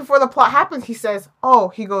 so first before the plot happens, he goes,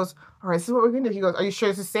 all right, this is what we're going to do. He goes, are you sure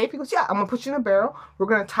this is safe? He goes, yeah, I'm going to put you in a barrel. We're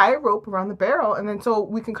going to tie a rope around the barrel. And then so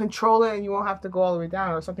we can control it and you won't have to go all the way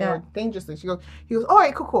down or something like dangerously. He goes, all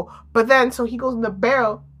right, cool. But then, so he goes in the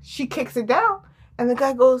barrel, she kicks it down. And the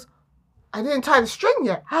guy goes, I didn't tie the string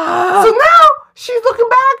yet. So now she's looking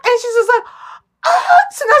back and she's just like,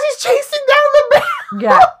 so now she's chasing down the barrel.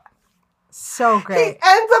 Yeah. So He great.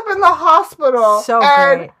 ends up in the hospital. So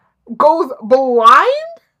and great. goes blind?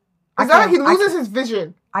 I Is that can't- he loses his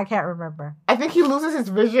vision? I can't remember. I think he loses his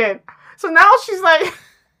vision. So now she's like,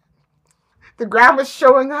 the grandma's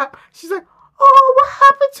showing up. She's like, oh, what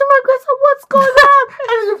happened to my grandson? What's going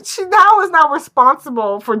on? And she now is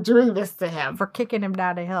responsible for doing this to him. For kicking him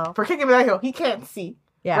down the hill. For kicking him down the hill. He can't see.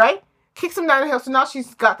 Yeah. Right? Kicks him down the hill. So now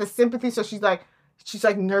she's got the sympathy. So she's like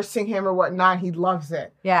nursing him or whatnot. He loves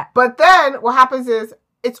it. Yeah. But then what happens is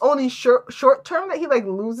it's only short term that he like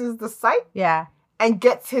loses the sight Yeah. and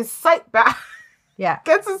gets his sight back. Yeah.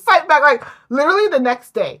 Gets his sight back like literally the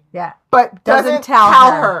next day. Yeah. But doesn't tell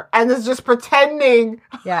her and is just pretending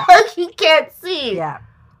Yeah. like he can't see. Yeah.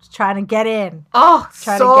 Just trying to get in. Oh,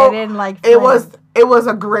 Trying so to get in like it friends. was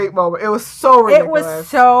a great moment. It was so ridiculous. It was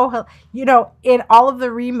so, in all of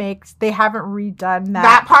the remakes, they haven't redone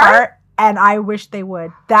That part? and I wish they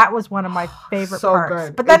would. That was one of my favorite So parts.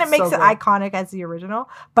 good. But then It's it makes so it good. iconic as the original.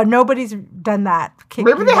 But nobody's done that. Kick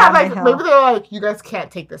Maybe you they have down like the hill. maybe they're like, you guys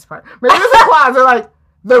can't take this part. Maybe there's a clause. They're like,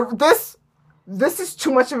 this is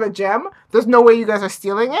too much of a gem. There's no way you guys are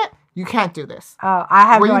stealing it. You can't do this. Oh, I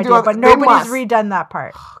have When no you do idea. all- But they nobody's must. redone that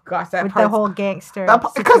part Gosh, that with part. the whole gangster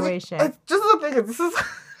Because situation. it's just the thing is, this is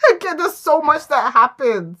again. There's so much that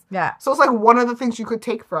happens. Yeah. So it's like one of the things you could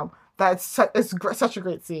take from that. It's such a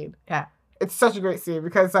great scene. Yeah. It's such a great scene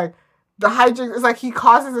because like the hijinks. It's like he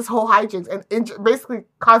causes this whole hijinks and basically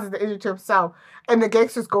causes the injury to himself, and the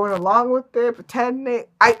gangsters going along with it, pretending.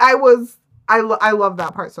 I love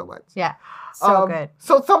that part so much. Yeah. So good.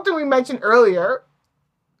 So something we mentioned earlier.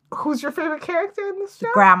 Who's your favorite character in this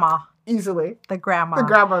show? Grandma. Easily. The grandma. The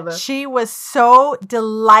grandmother. She was so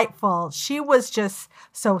delightful. She was just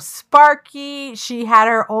so sparky. She had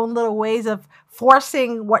her own little ways of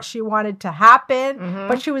forcing what she wanted to happen, Mhm.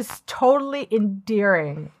 but she was totally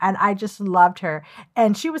endearing, and I just loved her.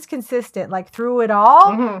 And she was consistent, like through it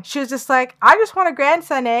all. Mhm. She was just like, I just want a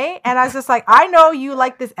grandson, eh? And I was just like, I know you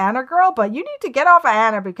like this Anna girl, but you need to get off of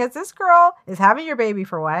Anna because this girl is having your baby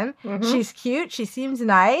for one. Mhm. She's cute. She seems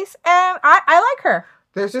nice, and I like her.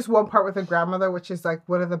 There's just one part with the grandmother, which is like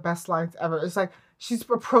one of the best lines ever. It's like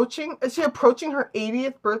is she approaching her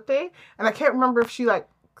 80th birthday? And I can't remember if she like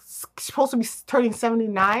supposed to be turning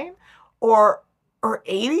 79 or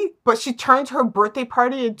 80, but she turned her birthday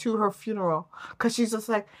party into her funeral because she's just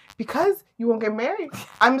like, because you won't get married,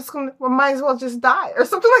 I'm just gonna might as well just die or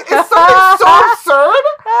something like it's something so absurd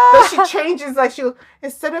that she changes like she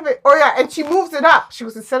instead of it and she moves it up. She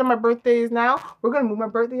goes, instead of my birthday is now, we're gonna move my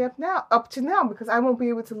birthday up to now because I won't be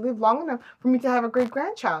able to live long enough for me to have a great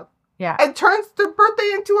grandchild. Yeah. And turns the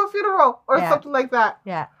birthday into a funeral or Yeah. something like that.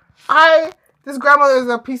 Yeah. This grandmother is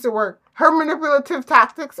a piece of work. Her manipulative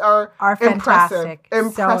tactics are Fantastic.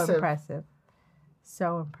 Impressive. So impressive.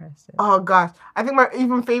 So impressive. Oh gosh, I think my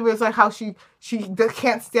even favorite is like how she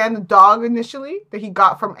can't stand the dog initially that he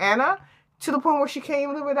got from Anna, to the point where she can't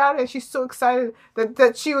even live without it. And she's so excited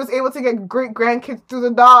that she was able to get great grandkids through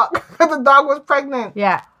the dog because the dog was pregnant.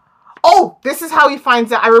 Yeah. Oh, this is how he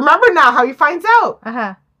finds out. I remember now how he finds out.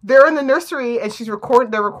 Uh-huh. They're in the nursery and they're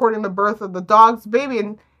recording the birth of the dog's baby,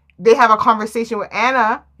 and they have a conversation with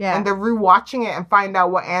Anna, Yeah. and they're rewatching it and find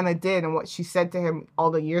out what Anna did and what she said to him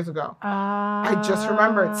all the years ago. I just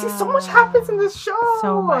remembered. See, so much happens in this show.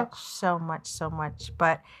 So much.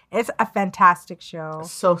 But it's a fantastic show.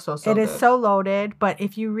 So It is good. so loaded, but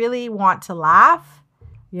if you really want to laugh,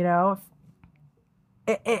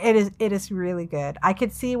 it is really good. I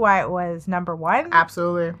could see why it was number one.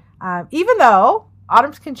 Absolutely. Even though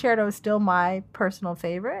Autumn's Concerto is still my personal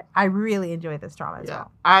favorite, I really enjoy this drama as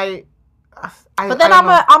well. But then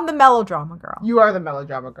I'm the melodrama girl. You are the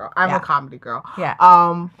melodrama girl. I'm Yeah. the comedy girl. Yeah.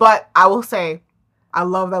 But I will say, I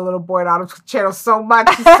love that little boy in Autumn's channel so much.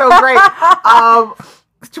 He's so great.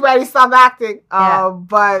 It's too bad he stopped acting. Yeah.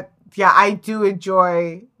 But yeah, I do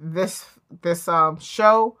enjoy this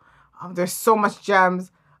show. There's so much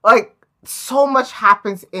gems. Like, so much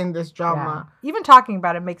happens in this drama. Yeah. Even talking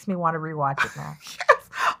about it makes me want to rewatch it now. Yes.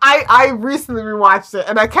 I recently rewatched it,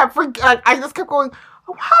 and I just kept going,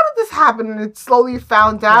 oh, how did this happen? And it slowly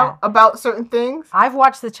found out about certain things. I've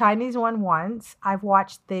watched the Chinese one once. I've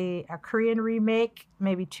watched the Korean remake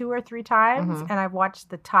maybe 2 or 3 times. And I've watched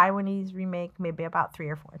the Taiwanese remake maybe about 3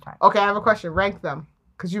 or 4 times. Okay, I have a question. Rank them.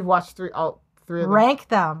 Because you've watched all three of them. Rank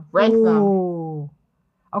them. Rank them. Ooh.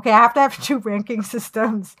 Okay, I have to have 2 ranking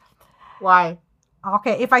systems. Why?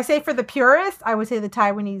 Okay, if I say for the purist, I would say the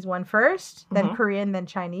Taiwanese one first, then Korean, then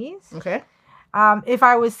Chinese. Okay. If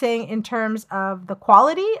I was saying in terms of the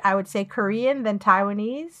quality, I would say Korean, then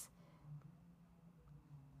Taiwanese.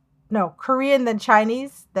 No, Korean, then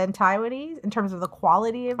Chinese, then Taiwanese. In terms of the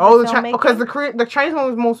quality of the filmmaking. Because the Chinese one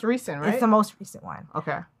was most recent, right? It's the most recent one.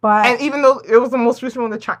 Okay. But And even though it was the most recent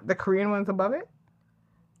one, the Korean one's above it?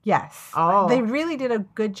 yes. Oh. They really did a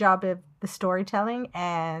good job of the storytelling,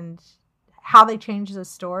 and how they changed the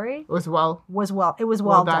story It was well. it was well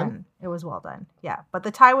Well done. done. It was well done. Yeah. But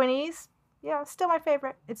the Taiwanese, yeah, still my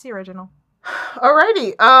favorite. It's the original.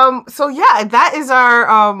 Alrighty. So yeah, that is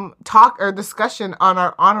our talk or discussion on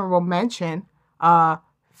our honorable mention.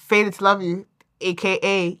 Fated to Love You,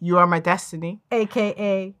 aka You Are My Destiny.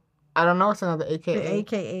 AKA I don't know what's another AKA. the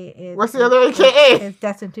AKA is What's the other AKA? Is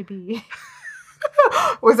Destined to Be.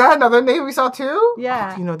 Was that another name we saw too?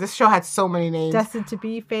 Yeah. You know, this show had so many names. Destined to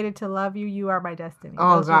Be, Fated to Love You, You Are My Destiny.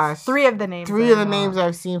 Oh, Those were gosh. 3 of the names. Three that of the I know. names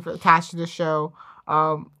I've seen attached to the show.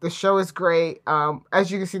 The show is great. As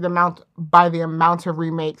you can see, the amount of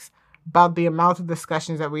remakes, about the amount of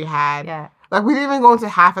discussions that we had. Yeah. Like, we didn't even go into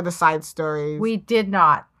half of the side stories. We did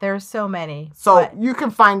not. There's so many. So but you can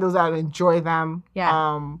find those out and enjoy them.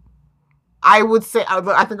 Yeah. I would say,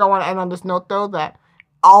 I think I want to end on this note though, that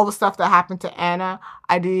all the stuff that happened to Anna,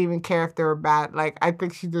 I didn't even care if they were bad. Like, I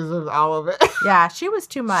think she deserves all of it. yeah, she was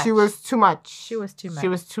too much. She was too much. She was too much. She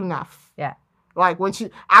was too enough. Yeah. Like,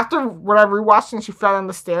 after when I rewatched and she fell down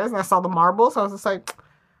the stairs and I saw the marbles, I was just like,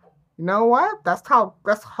 you know what? That's how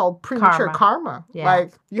premature karma. Yeah.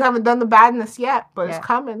 Like, you haven't done the badness yet, but Yeah. it's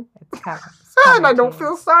coming. It's coming. And I don't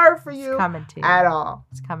feel sorry for you It's coming to you. at all.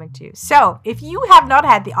 It's coming to you. So, if you have not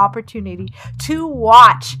had the opportunity to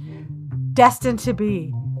watch Destined to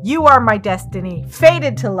Be, You Are My Destiny,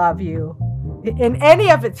 Fated to Love You, in any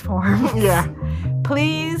of its forms, Yeah.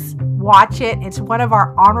 please watch it. It's one of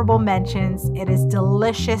our honorable mentions. It is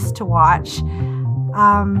delicious to watch.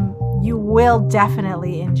 You will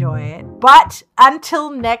definitely enjoy it. But until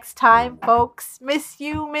next time, folks, miss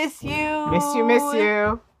you. Miss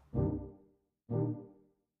you.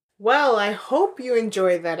 Well, I hope you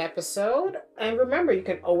enjoyed that episode. And remember, you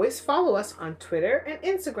can always follow us on Twitter and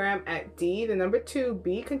Instagram at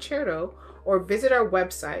D2B Concerto, or visit our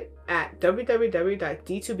website at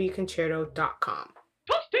www.d2bconcerto.com.